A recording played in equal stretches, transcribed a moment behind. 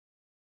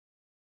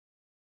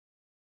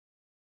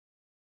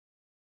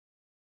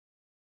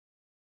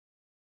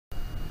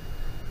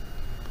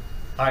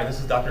Hi,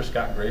 this is Dr.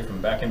 Scott Gray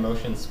from Back in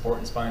Motion Sport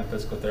and Spine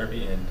Physical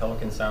Therapy and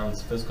Pelican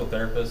Sounds Physical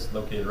Therapist,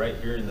 located right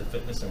here in the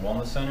Fitness and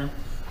Wellness Center.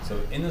 So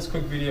in this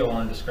quick video, I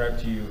want to describe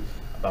to you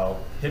about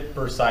hip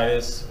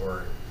bursitis,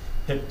 or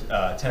hip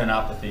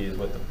tendinopathy is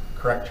what the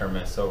correct term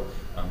is. So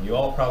you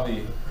all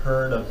probably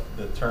heard of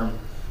the term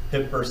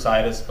hip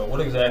bursitis, but what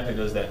exactly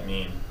does that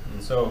mean?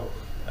 And so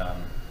I'm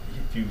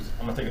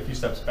going to take a few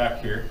steps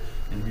back here.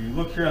 And if you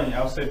look here on the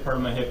outside part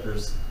of my hip,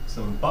 there's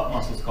some butt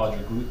muscles called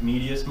your glute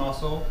medius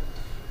muscle.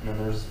 And then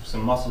there's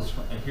some muscles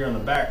here on the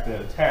back that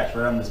attach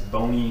right on this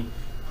bony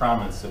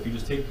prominence. So if you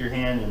just take your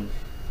hand and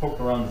poke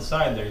around the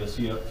side there,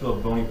 you'll feel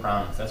a bony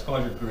prominence. That's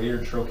called your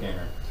greater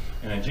trochanter.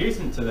 And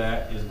adjacent to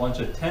that is a bunch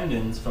of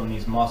tendons from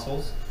these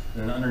muscles.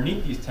 And then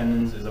underneath these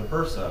tendons is a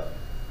bursa.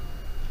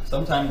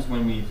 Sometimes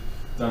when we've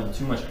done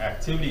too much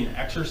activity and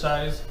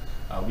exercise,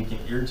 we can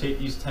irritate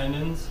these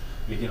tendons.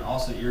 We can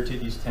also irritate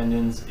these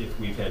tendons if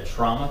we've had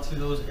trauma to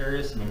those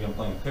areas. Maybe I'm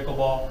playing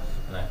pickleball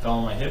and I fell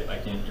on my hip, I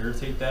can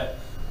irritate that.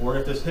 Or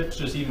if this hip's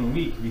just even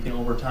weak, we can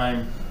over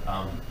time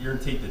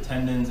irritate the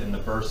tendons and the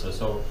bursa.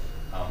 So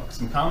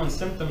some common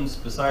symptoms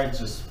besides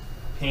just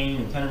pain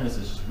and tenderness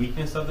is just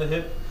weakness of the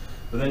hip.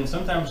 But then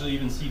sometimes you'll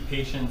even see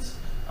patients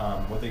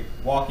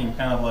walking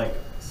kind of like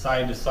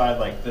side to side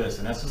like this.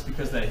 And that's just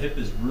because that hip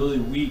is really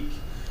weak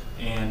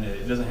and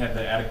it doesn't have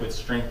the adequate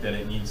strength that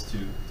it needs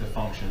to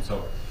function.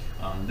 So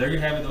there you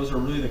have it. Those are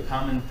really the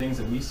common things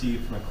that we see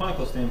from a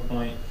clinical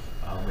standpoint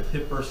with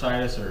hip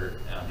bursitis, or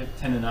hip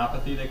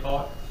tendinopathy they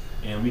call it.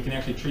 And we can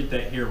actually treat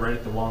that here right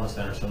at the Wellness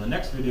Center. So in the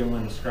next video, I'm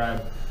going to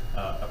describe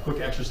a quick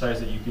exercise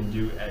that you can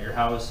do at your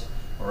house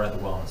or at the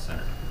Wellness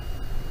Center.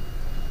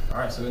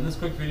 Alright, so in this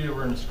quick video,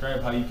 we're going to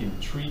describe how you can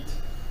treat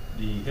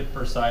the hip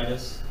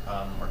bursitis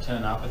or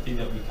tendinopathy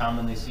that we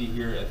commonly see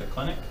here at the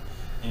clinic.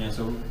 And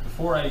so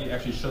before I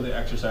actually show the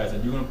exercise, I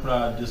do want to put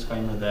out a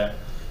disclaimer that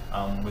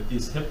with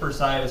this hip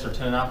bursitis or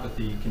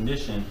tendinopathy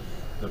condition,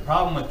 the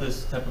problem with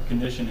this type of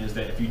condition is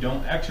that if you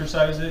don't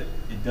exercise it,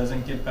 it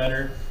doesn't get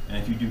better. And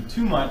if you do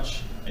too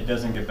much, it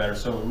doesn't get better.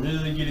 So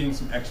really getting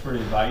some expert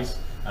advice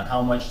on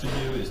how much to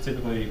do is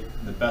typically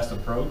the best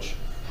approach.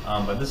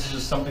 But this is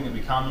just something that we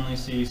commonly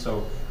see.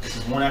 So this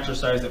is one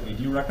exercise that we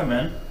do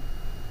recommend.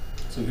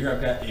 So here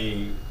I've got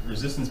a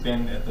resistance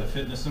band at the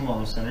Fitness and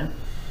Wellness Center.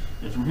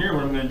 And from here,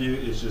 what I'm going to do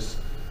is just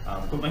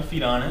put my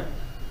feet on it,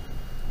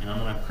 and I'm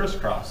going to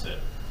crisscross it.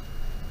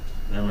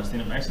 And I'm going to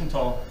stand up nice and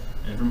tall.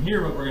 And from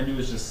here, what we're going to do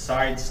is just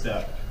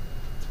sidestep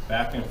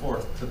back and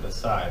forth to the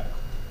side.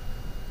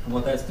 And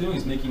what that's doing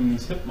is making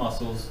these hip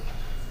muscles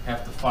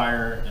have to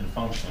fire and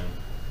function.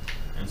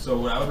 And so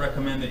what I would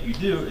recommend that you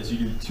do is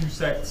you do 2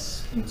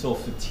 sets until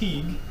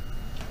fatigue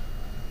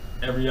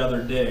every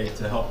other day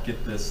to help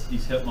get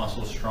these hip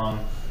muscles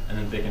strong and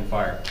then they can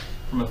fire.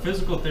 From a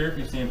physical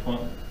therapy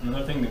standpoint,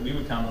 another thing that we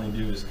would commonly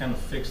do is kind of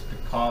fix the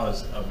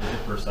cause of the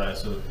hip bursitis.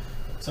 So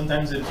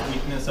sometimes it's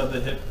weakness of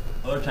the hip,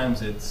 other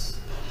times it's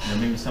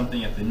maybe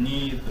something at the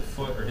knee, the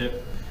foot or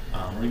hip,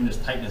 or even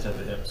just tightness at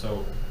the hip.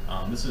 So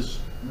this is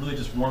really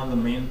just one of the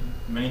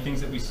many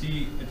things that we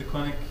see at the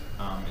clinic.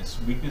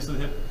 It's weakness of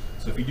the hip.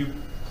 So if you do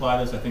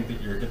Pilates, I think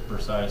that your hip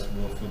bursitis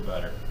will feel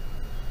better.